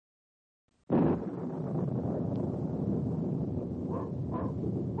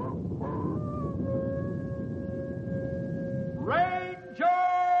Ranger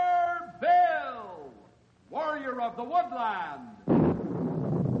Bill, warrior of the woodland.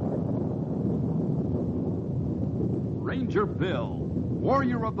 Ranger Bill,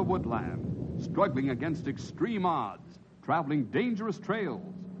 warrior of the woodland, struggling against extreme odds, traveling dangerous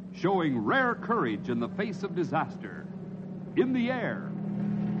trails, showing rare courage in the face of disaster. In the air.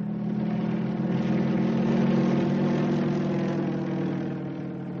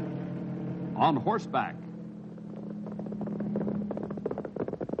 On horseback.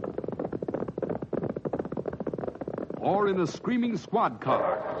 Or in a screaming squad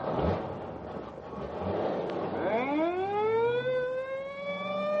car.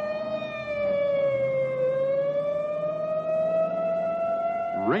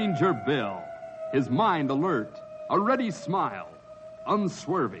 Ranger Bill, his mind alert, a ready smile,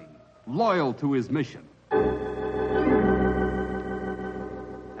 unswerving, loyal to his mission.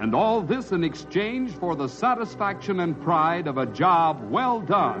 And all this in exchange for the satisfaction and pride of a job well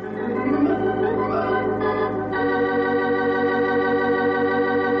done.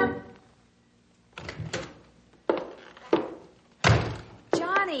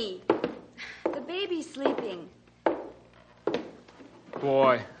 Johnny, the baby's sleeping.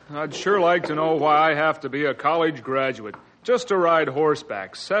 Boy, I'd sure like to know why I have to be a college graduate just to ride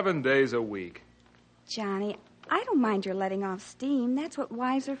horseback 7 days a week. Johnny, I don't mind your letting off steam. That's what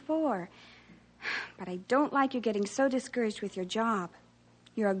wives are for. But I don't like you getting so discouraged with your job.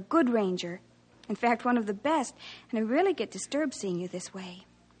 You're a good ranger. In fact, one of the best, and I really get disturbed seeing you this way.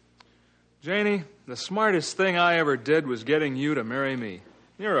 Janie, the smartest thing I ever did was getting you to marry me.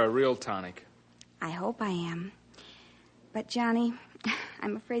 You're a real tonic. I hope I am. But, Johnny,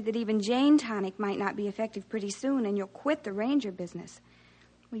 I'm afraid that even Jane Tonic might not be effective pretty soon, and you'll quit the ranger business.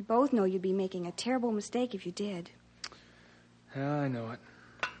 We both know you'd be making a terrible mistake if you did. Yeah, I know it.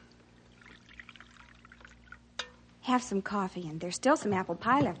 Have some coffee, and there's still some apple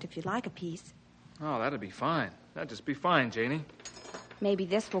pie left if you'd like a piece. Oh, that'd be fine. That'd just be fine, Janie. Maybe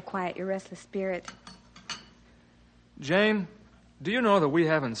this will quiet your restless spirit. Jane, do you know that we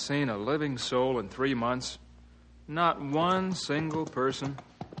haven't seen a living soul in 3 months? Not one single person.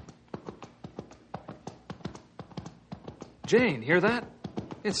 Jane, hear that?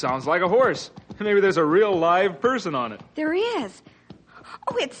 It sounds like a horse. Maybe there's a real live person on it. There is.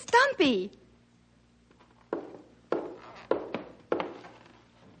 Oh, it's Stumpy.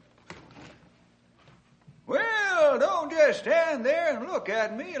 Well, don't just stand there and look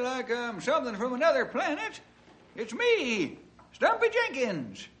at me like I'm something from another planet. It's me, Stumpy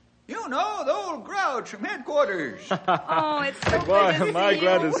Jenkins. You know, the old grouch from headquarters. Oh, it's so Boy, good to am I see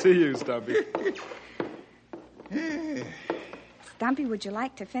glad you. to see you, Stumpy. Stumpy, would you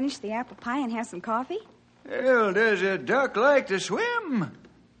like to finish the apple pie and have some coffee? Well, does a duck like to swim?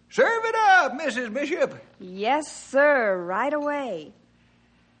 Serve it up, Mrs. Bishop. Yes, sir, right away.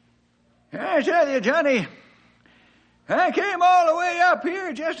 I tell you, Johnny, I came all the way up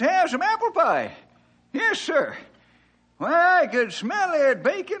here just to have some apple pie. Yes, sir. Why, I could smell it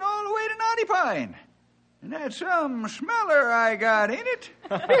baking all the way to Naughty Pine. And that's some smeller I got in it.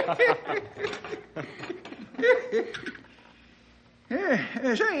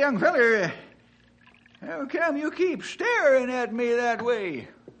 Say, young feller, how come you keep staring at me that way?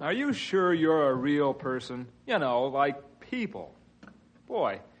 Are you sure you're a real person? You know, like people.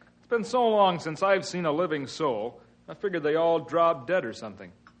 Boy, it's been so long since I've seen a living soul, I figured they all dropped dead or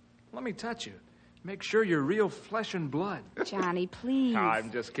something. Let me touch you. Make sure you're real flesh and blood. Johnny, please. I'm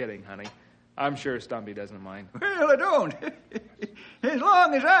just kidding, honey. I'm sure Stumpy doesn't mind. Well, I don't. As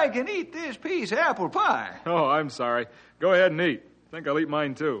long as I can eat this piece of apple pie. Oh, I'm sorry. Go ahead and eat. I think I'll eat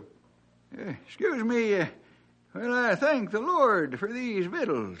mine, too. Excuse me, well, I thank the Lord for these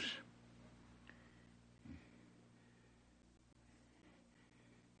victuals.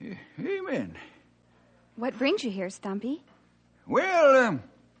 Amen. What brings you here, Stumpy? Well,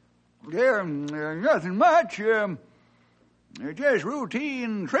 nothing much. Just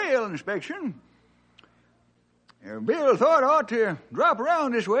routine trail inspection. Bill thought I ought to drop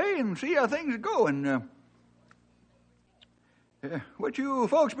around this way and see how things are going. What you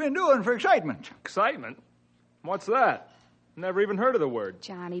folks been doing for excitement? Excitement? What's that? Never even heard of the word.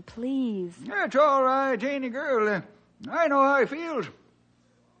 Johnny, please. That's all right, Janie girl. I know how he feels.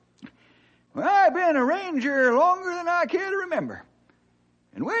 Well, I've been a ranger longer than I care to remember.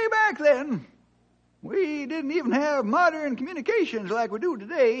 And way back then, we didn't even have modern communications like we do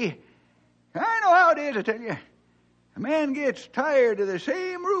today. I know how it is, I tell you. A man gets tired of the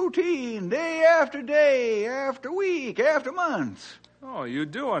same routine day after day, after week, after months. Oh, you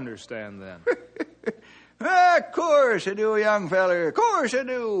do understand then. Of course I do, young feller. Of course I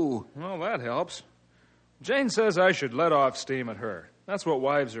do. Well, that helps. Jane says I should let off steam at her. That's what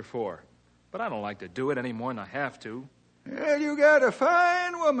wives are for. But I don't like to do it any more than I have to. Well, you got a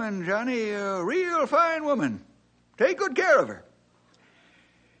fine woman, Johnny. A real fine woman. Take good care of her.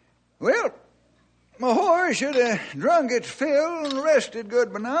 Well, my horse should have drunk its fill and rested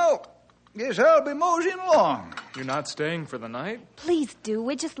good by now. Guess I'll be moseying along. You're not staying for the night? Please do.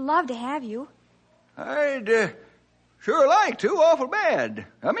 We'd just love to have you. I'd sure like to, awful bad.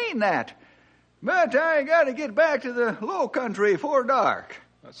 I mean that. But I gotta get back to the low country before dark.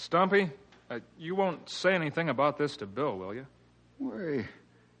 Stumpy, you won't say anything about this to Bill, will you? Why,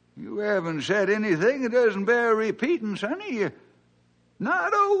 you haven't said anything that doesn't bear repeating, Sonny.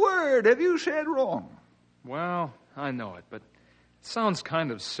 Not a word have you said wrong. Well, I know it, but it sounds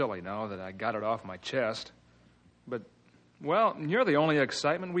kind of silly now that I got it off my chest. But, well, you're the only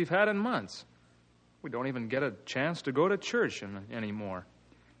excitement we've had in months. We don't even get a chance to go to church anymore.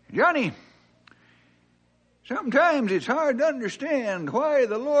 Johnny, sometimes it's hard to understand why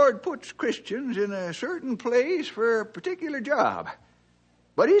the Lord puts Christians in a certain place for a particular job.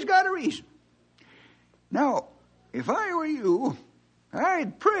 But he's got a reason. Now, if I were you,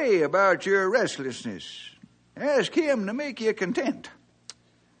 I'd pray about your restlessness. Ask him to make you content.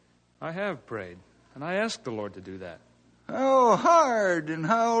 I have prayed, and I asked the Lord to do that. How hard and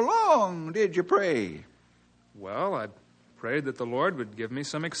how long did you pray? Well, I prayed that the Lord would give me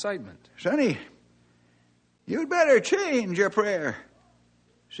some excitement. Sonny, you'd better change your prayer.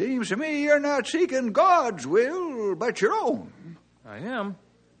 Seems to me you're not seeking God's will, but your own. I am?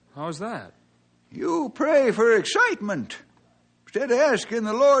 How's that? You pray for excitement instead of asking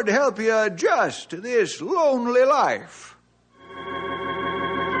the Lord to help you adjust to this lonely life.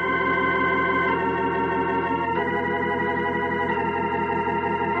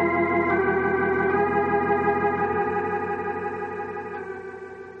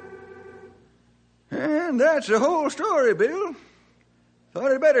 And that's the whole story, Bill.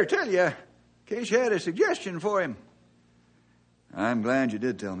 Thought I'd better tell you, in case you had a suggestion for him. I'm glad you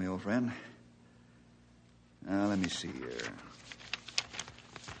did tell me, old friend. Now, let me see here.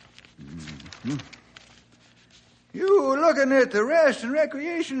 Mm-hmm. You looking at the rest and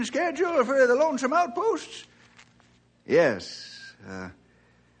recreation schedule for the Lonesome Outposts? Yes.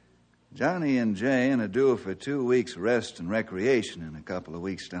 Johnny and Jane are due for 2 weeks rest and recreation in a couple of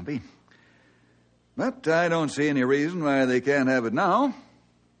weeks, Stumpy. But I don't see any reason why they can't have it now.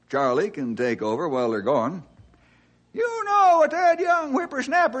 Charlie can take over while they're gone. You know what that young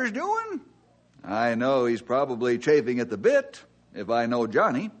whippersnapper's doing? I know he's probably chafing at the bit, if I know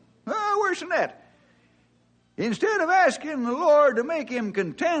Johnny. Worse than that. Instead of asking the Lord to make him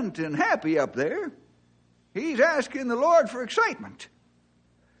content and happy up there, he's asking the Lord for excitement.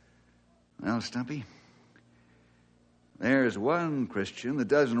 Well, Stumpy, there's one Christian that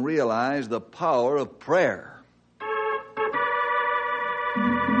doesn't realize the power of prayer.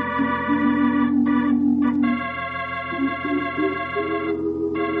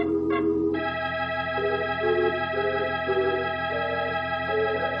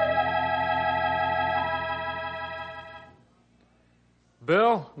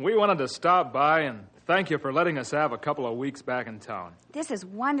 Bill, we wanted to stop by and thank you for letting us have a couple of weeks back in town. This is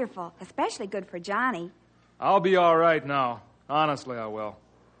wonderful, especially good for Johnny. I'll be all right now. Honestly, I will.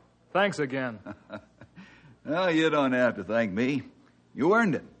 Thanks again. No, you don't have to thank me. You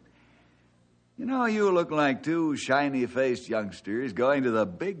earned it. You know, you look like two shiny-faced youngsters going to the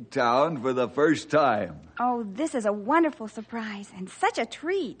big town for the first time. Oh, this is a wonderful surprise and such a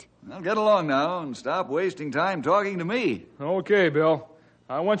treat. Well, get along now and stop wasting time talking to me. Okay, Bill.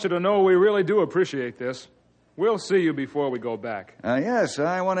 I want you to know we really do appreciate this. We'll see you before we go back. Yes,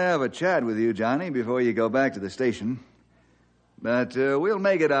 I want to have a chat with you, Johnny, before you go back to the station. But we'll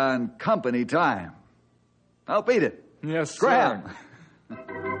make it on company time. I'll beat it. Yes, Scram. sir.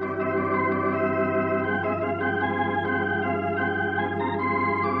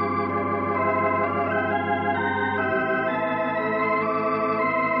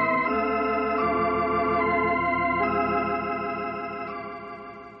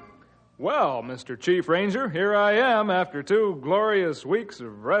 Well, Mr. Chief Ranger, here I am after 2 glorious weeks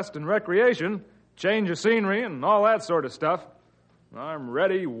of rest and recreation, change of scenery, and all that sort of stuff. I'm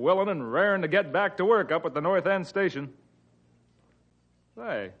ready, willing, and raring to get back to work up at the North End Station.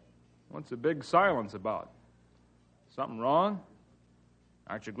 Say, what's the big silence about? Something wrong?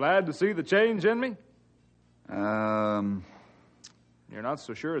 Aren't you glad to see the change in me? You're not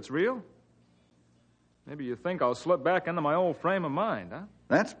so sure it's real? Maybe you think I'll slip back into my old frame of mind, huh?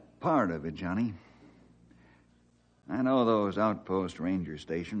 That's part of it, Johnny. I know those outpost ranger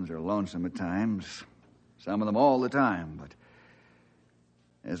stations are lonesome at times, some of them all the time, but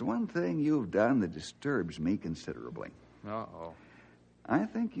there's one thing you've done that disturbs me considerably. Uh-oh. I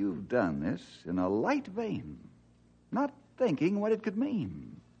think you've done this in a light vein, not thinking what it could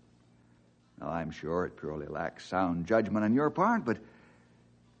mean. Now, I'm sure it purely lacks sound judgment on your part, but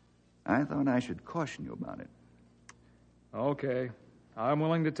I thought I should caution you about it. Okay. I'm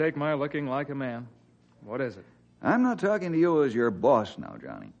willing to take my licking like a man. What is it? I'm not talking to you as your boss now,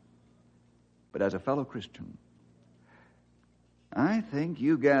 Johnny, but as a fellow Christian. I think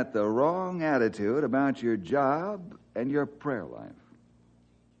you got the wrong attitude about your job and your prayer life.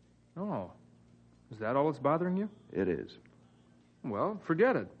 Oh. Is that all that's bothering you? It is. Well,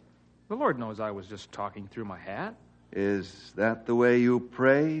 forget it. The Lord knows I was just talking through my hat. Is that the way you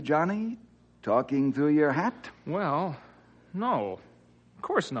pray, Johnny? Talking through your hat? Well, no. Of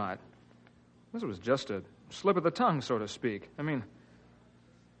course not. This was just a slip of the tongue, so to speak. I mean,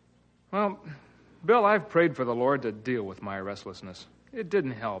 well, Bill, I've prayed for the Lord to deal with my restlessness. It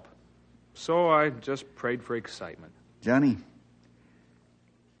didn't help. So I just prayed for excitement. Johnny,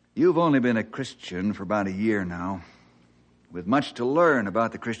 you've only been a Christian for about a year now, with much to learn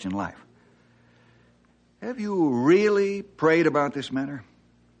about the Christian life. Have you really prayed about this matter?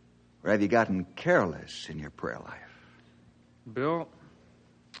 Or have you gotten careless in your prayer life? Bill,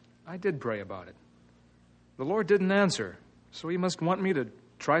 I did pray about it. The Lord didn't answer, so he must want me to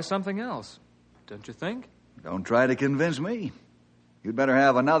try something else. Don't you think? Don't try to convince me. You'd better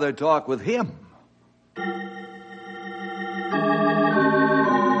have another talk with him.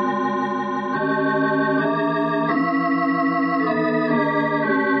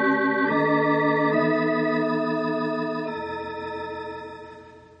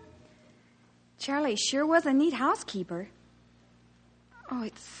 Charlie sure was a neat housekeeper. Oh,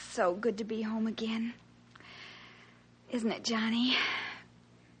 it's so good to be home again. Isn't it, Johnny?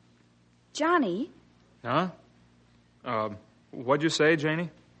 Johnny? Huh? What'd you say, Janie?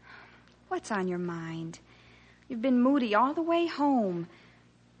 What's on your mind? You've been moody all the way home,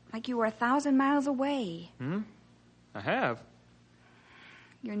 like you were 1,000 miles away. I have.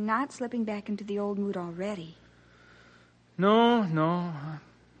 You're not slipping back into the old mood already. No.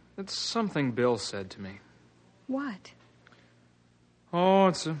 It's something Bill said to me. What? Oh,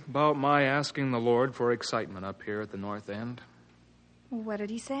 it's about my asking the Lord for excitement up here at the North End. Well, what did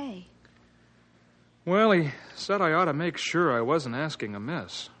he say? Well, he said I ought to make sure I wasn't asking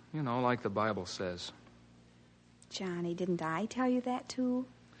amiss. You know, like the Bible says. Johnny, didn't I tell you that, too?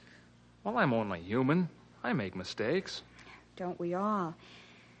 Well, I'm only human. I make mistakes. Don't we all?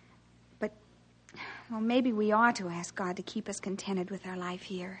 But, well, maybe we ought to ask God to keep us contented with our life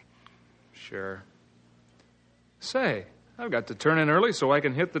here. Sure. Say, I've got to turn in early so I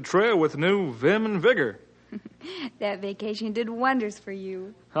can hit the trail with new vim and vigor. That vacation did wonders for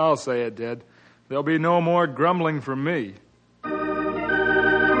you. I'll say it did. There'll be no more grumbling from me.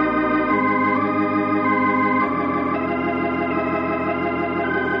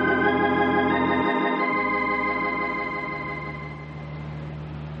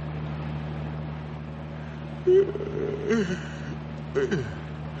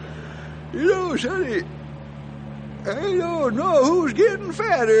 You know, Sonny, I don't know who's getting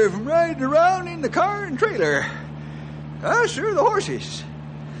fatter from riding around in the car and trailer. Us or the horses.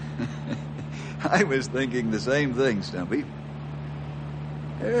 I was thinking the same thing, Stumpy.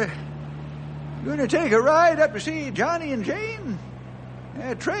 Going to take a ride up to see Johnny and Jane?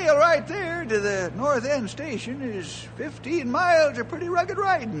 That trail right there to the North End station is 15 miles of pretty rugged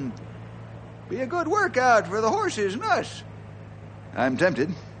riding. Be a good workout for the horses and us. I'm tempted,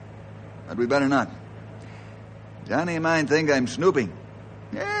 but we better not. Johnny might think I'm snooping.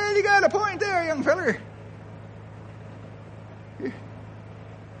 Yeah, you got a point there, young feller.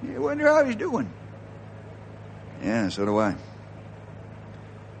 You wonder how he's doing. Yeah, so do I.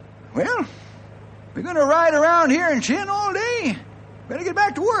 Well, we're going to ride around here in Chin all day. Better get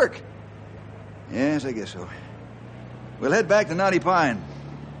back to work. Yes, I guess so. We'll head back to Knotty Pine.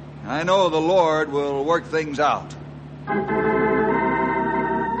 I know the Lord will work things out.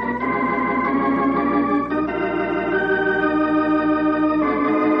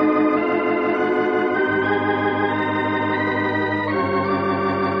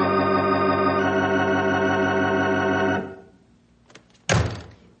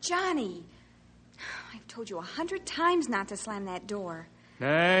 Johnny, I've told you 100 times not to slam that door.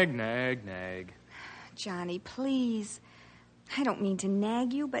 Nag, nag, nag. Johnny, please. I don't mean to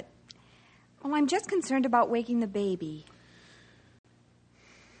nag you, but, well, I'm just concerned about waking the baby.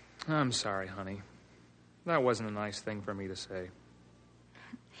 I'm sorry, honey. That wasn't a nice thing for me to say.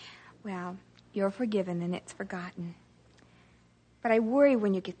 Well, You're forgiven and it's forgotten. But I worry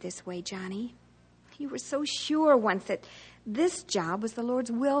when you get this way, Johnny. You were so sure once that this job was the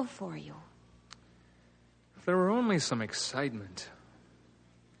Lord's will for you. If there were only some excitement.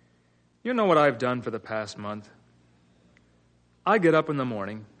 You know what I've done for the past month? I get up in the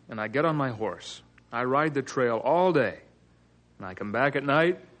morning, and I get on my horse. I ride the trail all day. And I come back at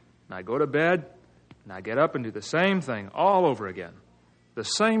night, and I go to bed, and I get up and do the same thing all over again. The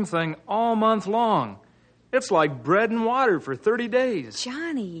same thing all month long. It's like bread and water for 30 days.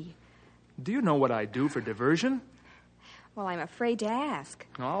 Johnny. Do you know what I do for diversion? Well, I'm afraid to ask.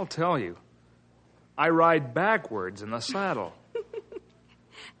 I'll tell you. I ride backwards in the saddle.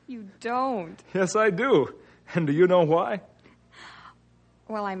 You don't. Yes, I do. And do you know why?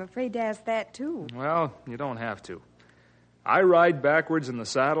 Well, I'm afraid to ask that, too. Well, you don't have to. I ride backwards in the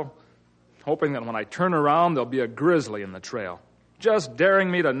saddle, hoping that when I turn around, there'll be a grizzly in the trail, just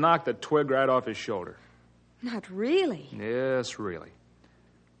daring me to knock the twig right off his shoulder. Not really. Yes, really.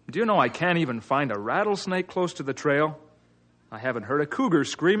 Do you know I can't even find a rattlesnake close to the trail? I haven't heard a cougar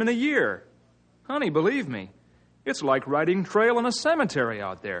scream in a year. Honey, believe me, it's like riding trail in a cemetery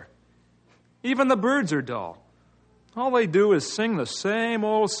out there. Even the birds are dull. All they do is sing the same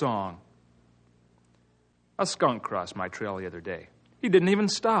old song. A skunk crossed my trail the other day. He didn't even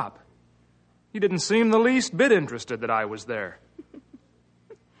stop. He didn't seem the least bit interested that I was there.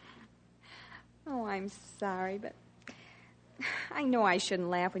 Oh, I'm sorry, but I know I shouldn't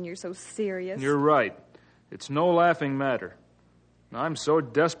laugh when you're so serious. You're right. It's no laughing matter. I'm so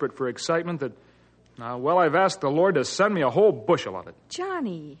desperate for excitement that, I've asked the Lord to send me a whole bushel of it.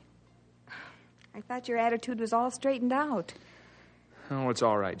 Johnny, I thought your attitude was all straightened out. Oh, it's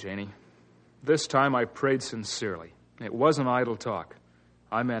all right, Janie. This time I prayed sincerely. It wasn't idle talk.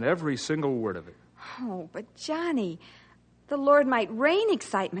 I meant every single word of it. Oh, but Johnny, the Lord might rain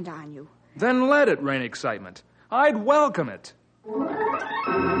excitement on you. Then let it rain excitement. I'd welcome it.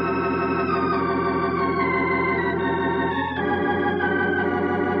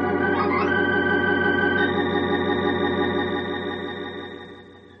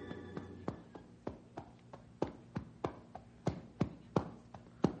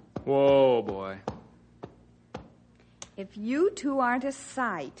 Whoa, boy. If you two aren't a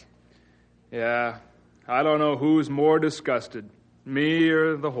sight. Yeah, I don't know who's more disgusted, me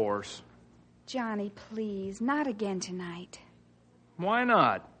or the horse. Johnny, please, not again tonight. Why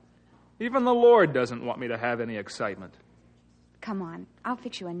not? Even the Lord doesn't want me to have any excitement. Come on, I'll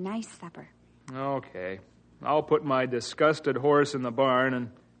fix you a nice supper. Okay. I'll put my disgusted horse in the barn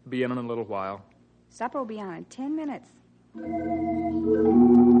and be in a little while. Supper will be on in 10 minutes.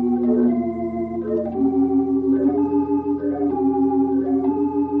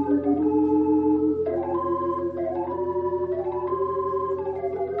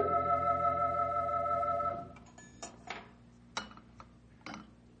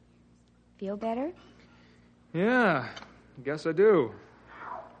 Feel better? Yeah, guess I do.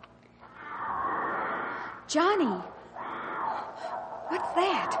 Johnny! What's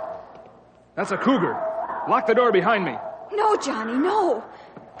that? That's a cougar. Lock the door behind me. No, Johnny, no!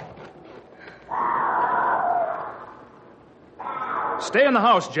 Stay in the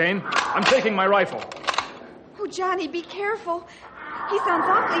house, Jane. I'm taking my rifle. Oh, Johnny, be careful. He sounds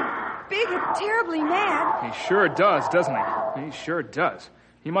awfully big and terribly mad. He sure does, doesn't he? He sure does.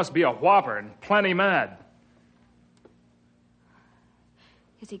 He must be a whopper and plenty mad.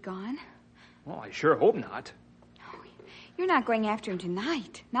 Is he gone? Well, I sure hope not. Oh, you're not going after him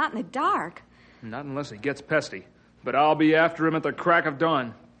tonight. Not in the dark. Not unless he gets pesty. But I'll be after him at the crack of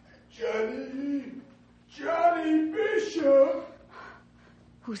dawn. Johnny Bishop!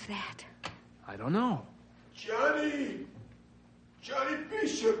 Who's that? I don't know. Johnny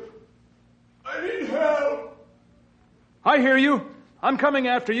Bishop! I need help! I hear you. I'm coming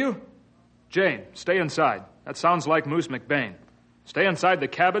after you. Jane, stay inside. That sounds like Moose McBain. Stay inside the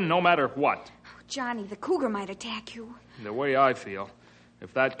cabin no matter what. Oh, Johnny, the cougar might attack you. The way I feel,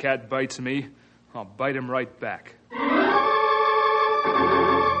 if that cat bites me, I'll bite him right back.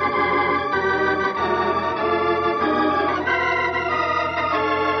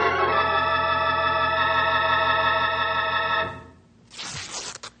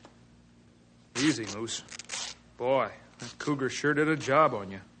 Easy, Moose. Boy, that cougar sure did a job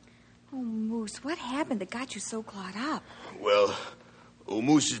on you. Oh, Moose, what happened that got you so clawed up? Well, old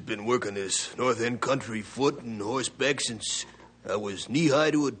Moose has been working this North End country foot and horseback since I was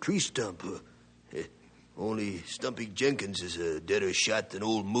knee-high to a tree stump. Only Stumpy Jenkins is a deader shot than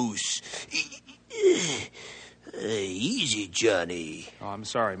old Moose. Easy, Johnny. Oh, I'm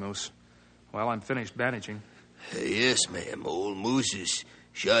sorry, Moose. Well, I'm finished bandaging. Yes, ma'am. Old Moose is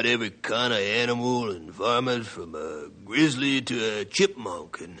shot every kind of animal and varmint from a grizzly to a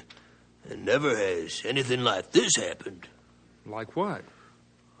chipmunk, and never has anything like this happened. Like what?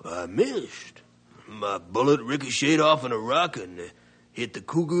 I missed. My bullet ricocheted off on a rock and hit the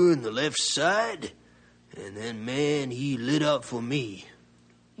cougar in the left side, and then, man, he lit out for me.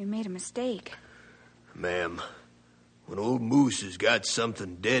 You made a mistake. Ma'am, when old Moose has got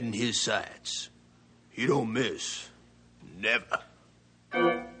something dead in his sights, he don't miss. Never.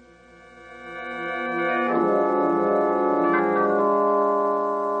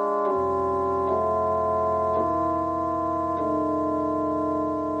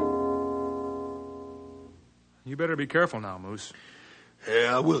 You better be careful now, Moose.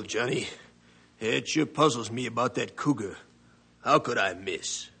 Yeah, I will, Johnny. It sure puzzles me about that cougar. How could I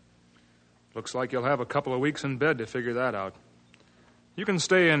miss? Looks like you'll have a couple of weeks in bed to figure that out. You can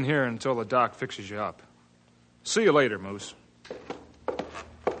stay in here until the doc fixes you up. See you later, Moose.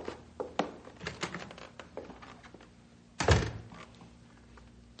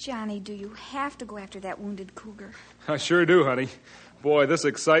 Johnny, do you have to go after that wounded cougar? I sure do, honey. Boy, this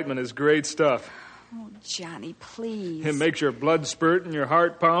excitement is great stuff. Oh, Johnny, please. It makes your blood spurt and your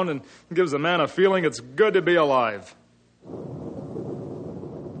heart pound and gives a man a feeling it's good to be alive.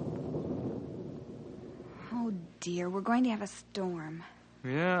 Oh, dear, we're going to have a storm.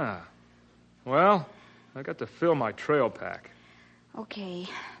 Yeah. Well, I got to fill my trail pack. Okay,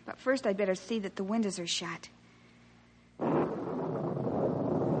 but first I'd better see that the windows are shut.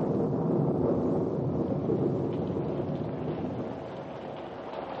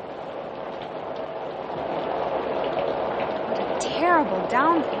 Terrible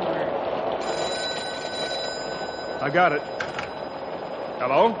downpour. I got it.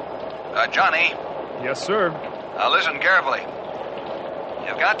 Hello? Johnny, Yes, sir. listen carefully.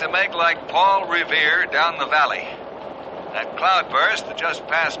 You've got to make like Paul Revere down the valley. That cloudburst that just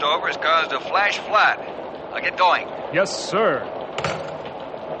passed over has caused a flash flood. Now get going. Yes, sir.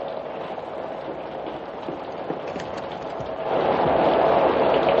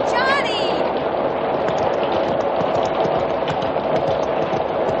 Johnny!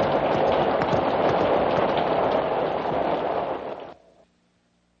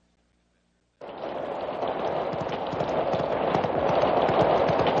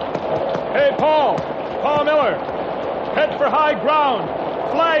 Hey, Paul! Paul Miller! Head for high ground!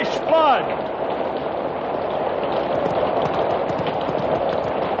 Flash flood!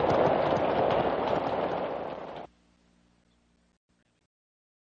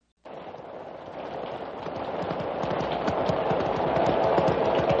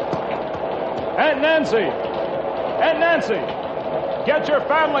 Aunt Nancy! Aunt Nancy! Get your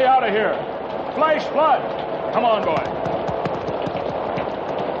family out of here! Flash flood! Come on, boy.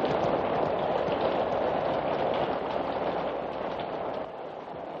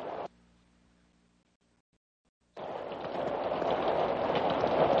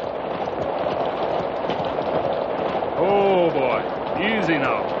 Oh, boy. Easy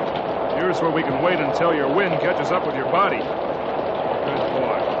now. Here's where we can wait until your wind catches up with your body. Good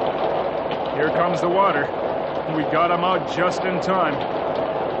boy. Here comes the water. We got him out just in time.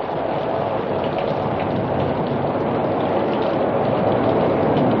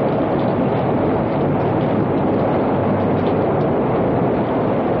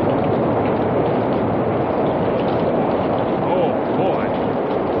 Oh,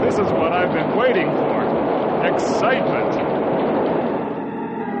 boy. This is what I've been waiting for. Excitement.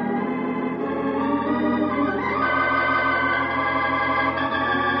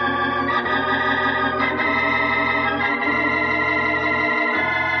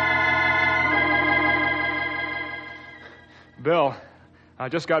 Bill, I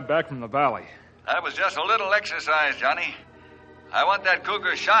just got back from the valley. That was just a little exercise, Johnny. I want that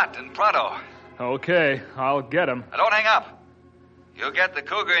cougar shot in pronto. Okay, I'll get him. Now don't hang up. You'll get the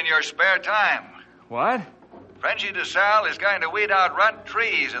cougar in your spare time. What? Frenchy DeSalle is going to weed out runt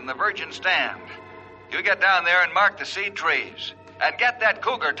trees in the virgin stand. You get down there and mark the seed trees. And get that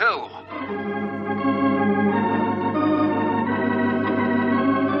cougar, too.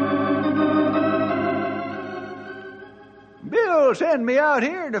 Bill sent me out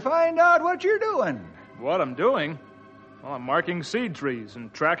here to find out what you're doing. What I'm doing? Well, I'm marking seed trees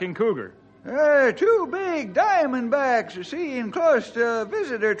and tracking cougar. Two big diamondbacks are seen close to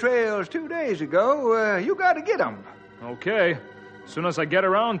visitor trails 2 days ago. You got to get them. Okay, as soon as I get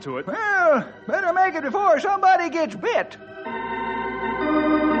around to it. Well, better make it before somebody gets bit.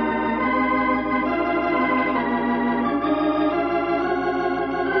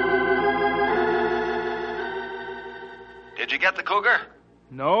 Did you get the cougar?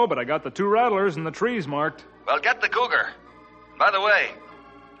 No, but I got the 2 rattlers and the trees marked. Well, get the cougar. By the way,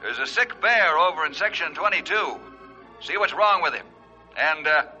 There's a sick bear over in Section 22. See what's wrong with him. And,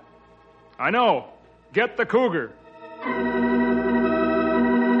 I know. Get the cougar.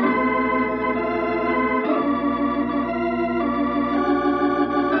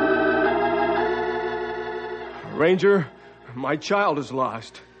 Ranger, my child is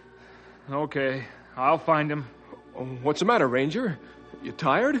lost. Okay, I'll find him. What's the matter, Ranger? You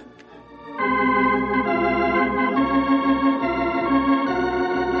tired?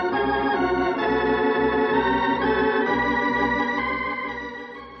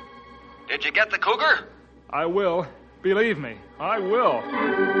 did you get the cougar? I will. Believe me, I will.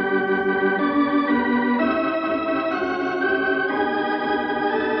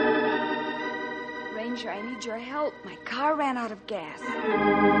 Ranger, I need your help. My car ran out of gas.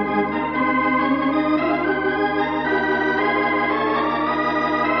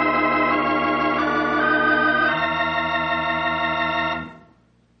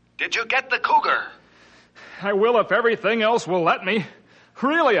 Did you get the cougar? I will if everything else will let me.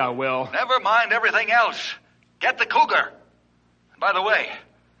 Really, I will. Never mind everything else. Get the cougar. By the way,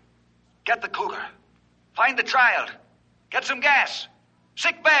 get the cougar. Find the child. Get some gas.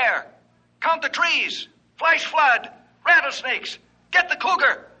 Sick bear. Count the trees. Flash flood. Rattlesnakes. Get the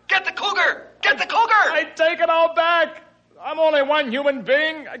cougar. Get the cougar. Get the cougar. I take it all back. I'm only one human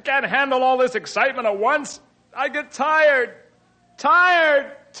being. I can't handle all this excitement at once. I get tired.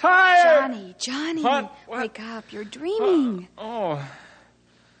 Tired. Johnny, What? wake up. You're dreaming. Oh,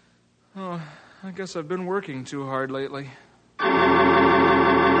 I guess I've been working too hard lately.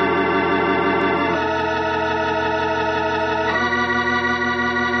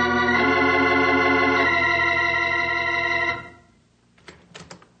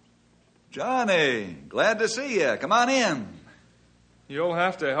 Johnny, glad to see you. Come on in. You'll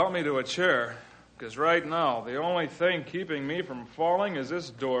have to help me to a chair, because right now the only thing keeping me from falling is this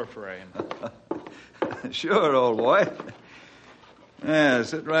door frame. Sure, old boy. Yeah,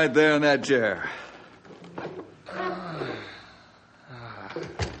 sit right there in that chair.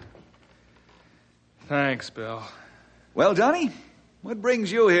 Thanks, Bill. Well, Johnny, what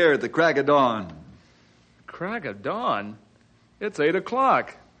brings you here at the crack of dawn? Crack of dawn? It's 8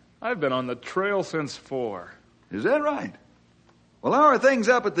 o'clock. I've been on the trail since 4. Is that right? Well, how are things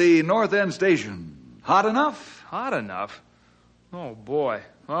up at the North End station? Hot enough? Hot enough? Oh, boy.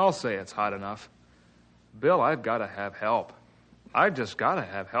 I'll say it's hot enough. Bill, I've got to have help. I've just got to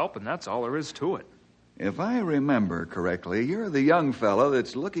have help, and that's all there is to it. If I remember correctly, you're the young fellow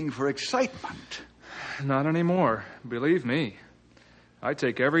that's looking for excitement. Not anymore. Believe me. I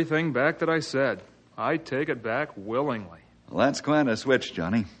take everything back that I said. I take it back willingly. Well, that's quite a switch,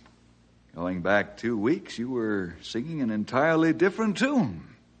 Johnny. Going back 2 weeks, you were singing an entirely different tune.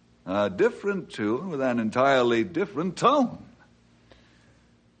 A different tune with an entirely different tone.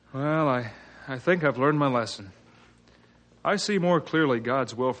 Well, I think I've learned my lesson. I see more clearly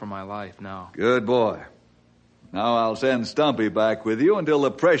God's will for my life now. Good boy. Now I'll send Stumpy back with you until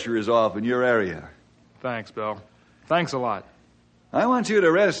the pressure is off in your area. Thanks, Bill. Thanks a lot. I want you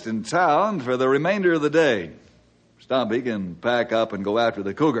to rest in town for the remainder of the day. Stumpy can pack up and go after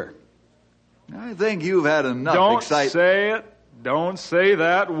the cougar. I think you've had enough excitement. Don't say it. Don't say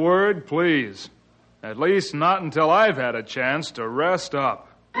that word, please. At least not until I've had a chance to rest up.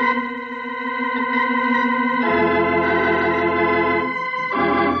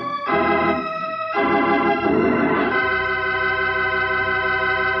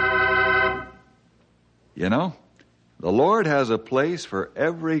 You know, the Lord has a place for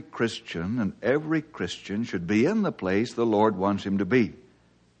every Christian, and every Christian should be in the place the Lord wants him to be.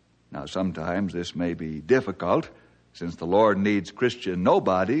 Now, sometimes this may be difficult, since the Lord needs Christian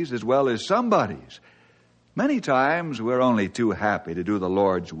nobodies as well as somebodies. Many times we're only too happy to do the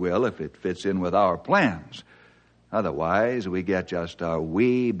Lord's will if it fits in with our plans. Otherwise, we get just a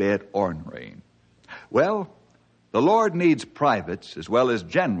wee bit ornery. Well, the Lord needs privates as well as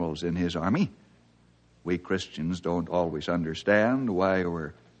generals in his army. We Christians don't always understand why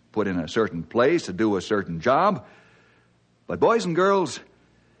we're put in a certain place to do a certain job. But boys and girls,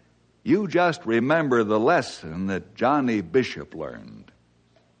 you just remember the lesson that Johnny Bishop learned.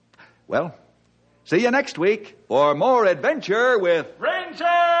 Well, see you next week for more adventure with Ranger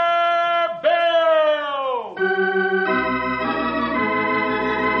Bill!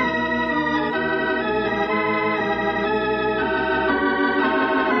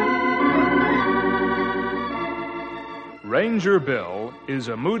 Ranger Bill is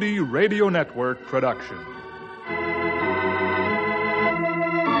a Moody Radio Network production.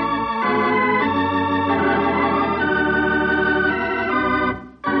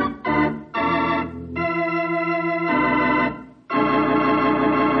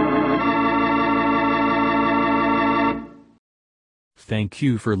 Thank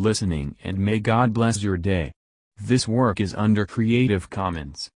you for listening and may God bless your day. This work is under Creative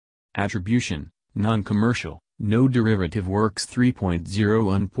Commons. Attribution, non-commercial, no derivative works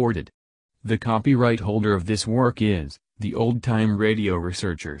 3.0 unported. The copyright holder of this work is the Old Time Radio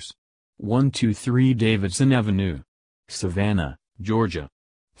Researchers. 123 Davidson Avenue, Savannah, Georgia.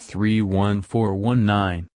 31419.